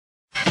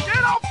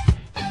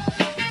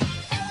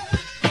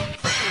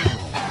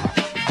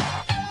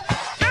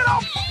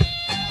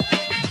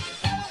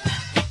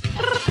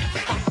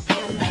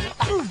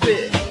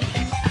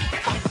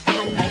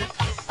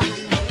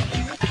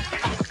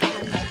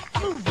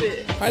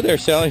Hi there,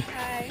 Sally.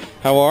 Hi.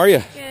 How are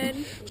you? Good.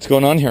 What's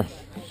going on here?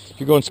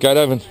 You're going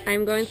skydiving?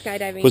 I'm going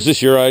skydiving. Was this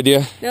your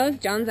idea? No, it's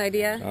John's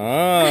idea.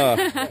 Ah.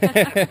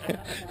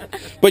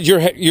 But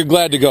you're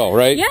glad to go,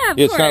 right? Yeah, of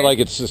It's not course. like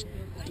it's just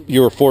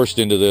you were forced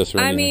into this or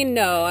I anything. mean,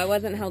 no, I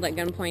wasn't held at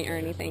gunpoint or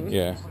anything.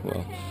 Yeah,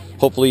 well,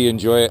 hopefully you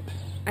enjoy it.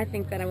 I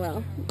think that I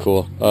will.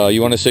 Cool.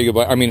 You want to say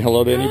goodbye? I mean,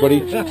 hello to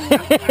anybody?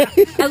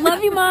 I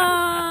love you,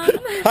 Mom.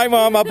 Hi,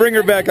 Mom. I'll bring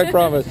her back, I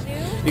promise.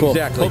 Cool.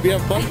 Exactly. Hope you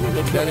have fun.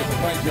 That is a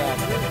fine job.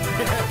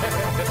 You're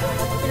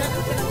not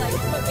just gonna like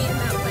put me in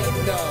that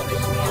place. No.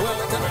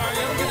 Well, I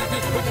am going to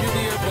just put you in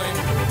the airplane,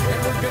 and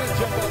we're going to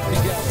jump out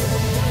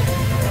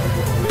together.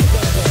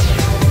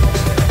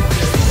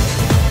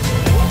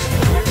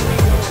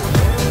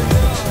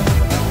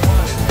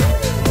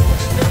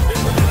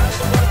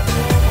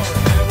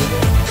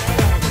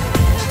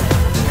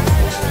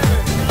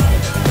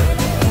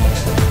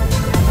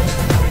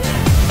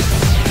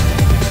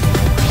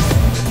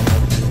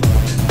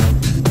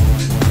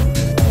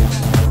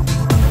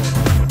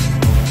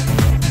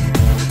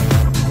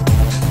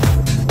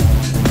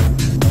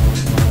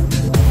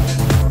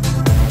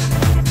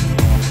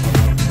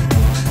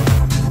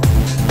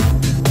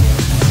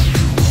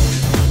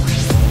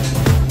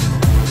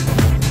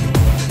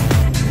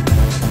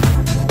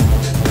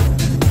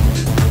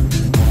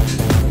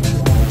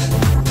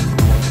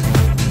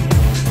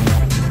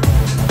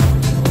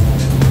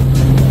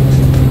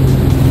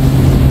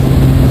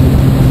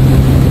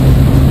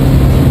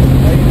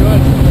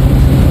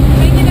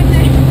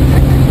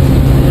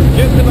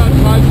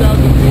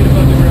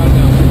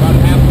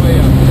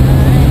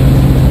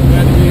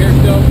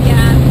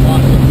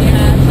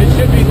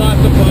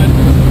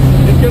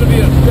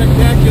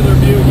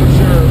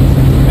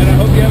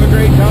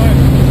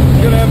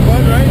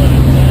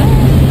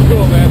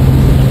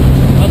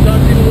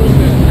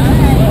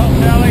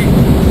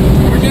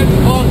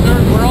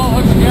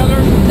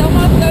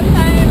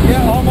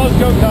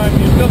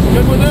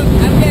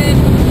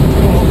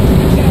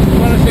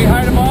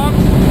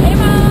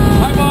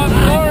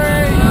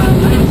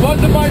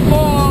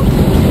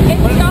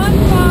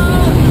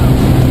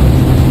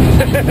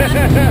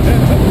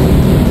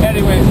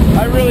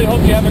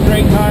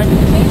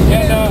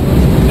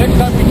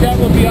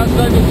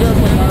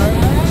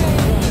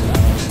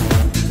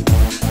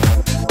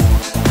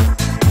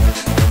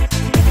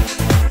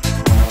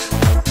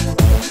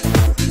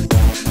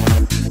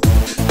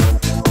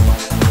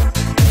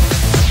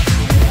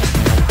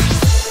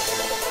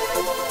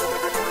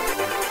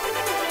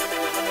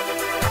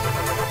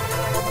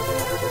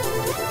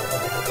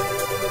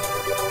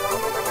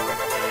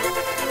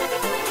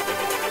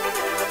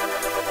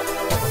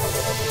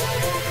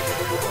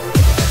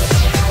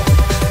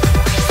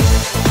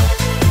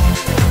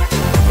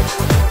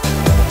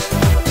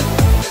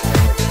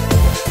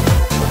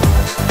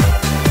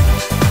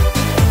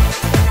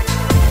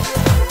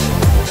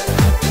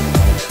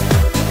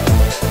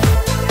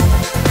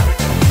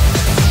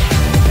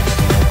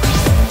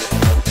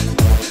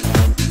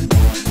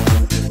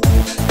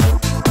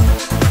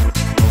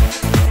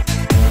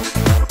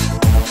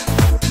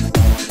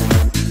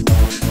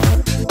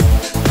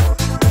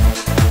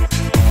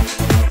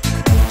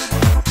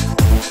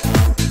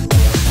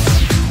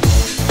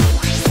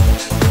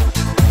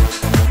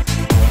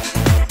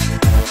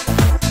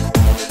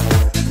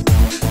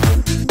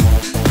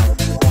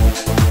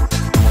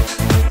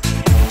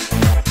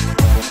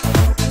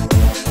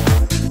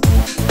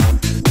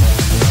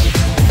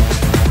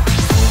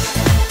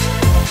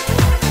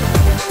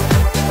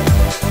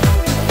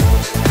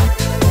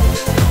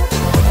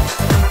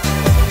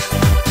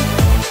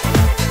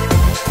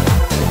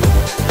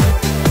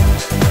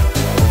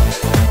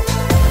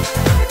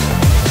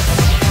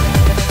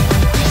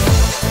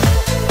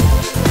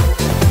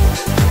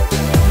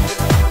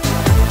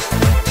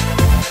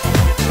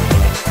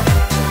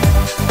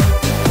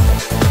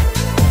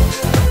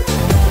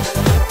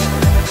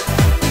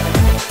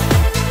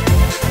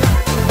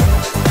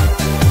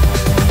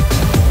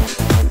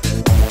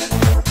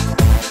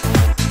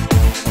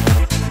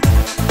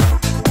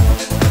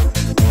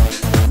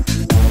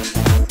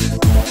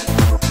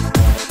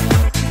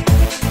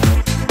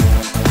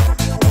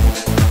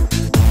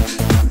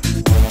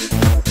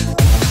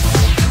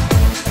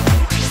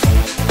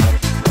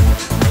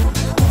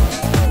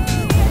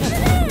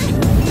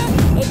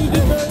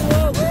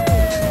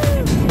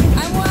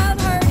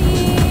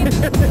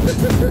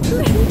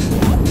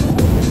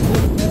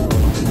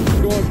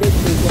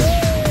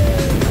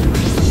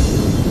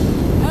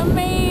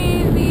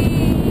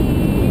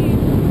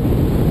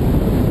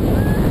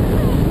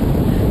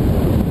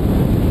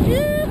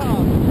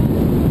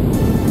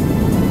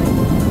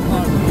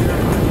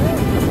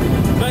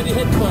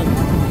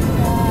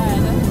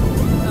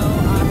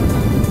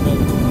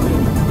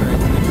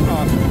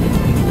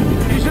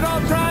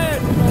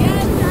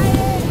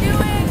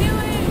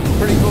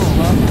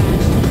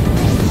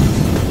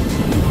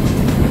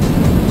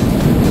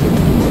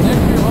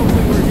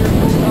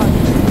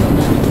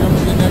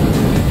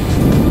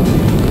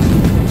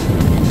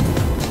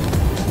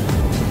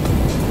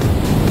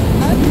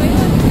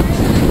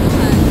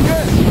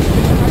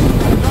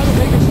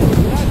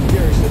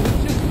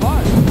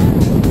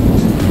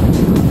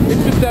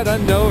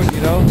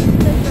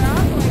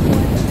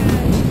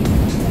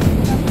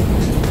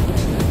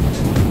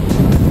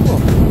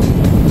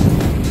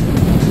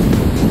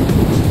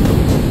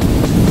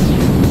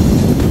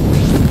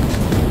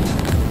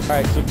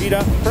 feet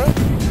out in front.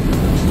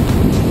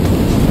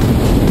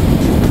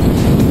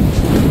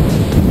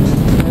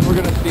 And we're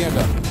gonna stand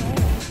up.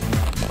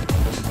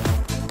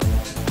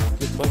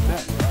 Just like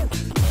that.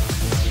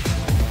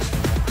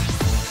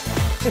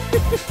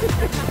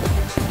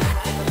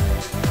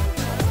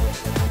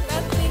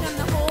 Best thing in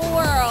the whole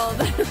world.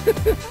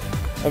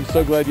 I'm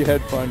so glad you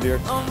had fun,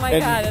 dear. Oh my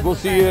and God, it's we'll the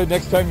see you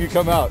next time you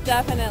come out.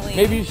 Definitely.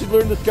 Maybe you should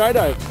learn to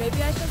skydive.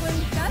 Maybe I should learn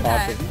to skydive.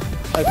 Awesome.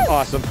 That's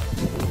awesome.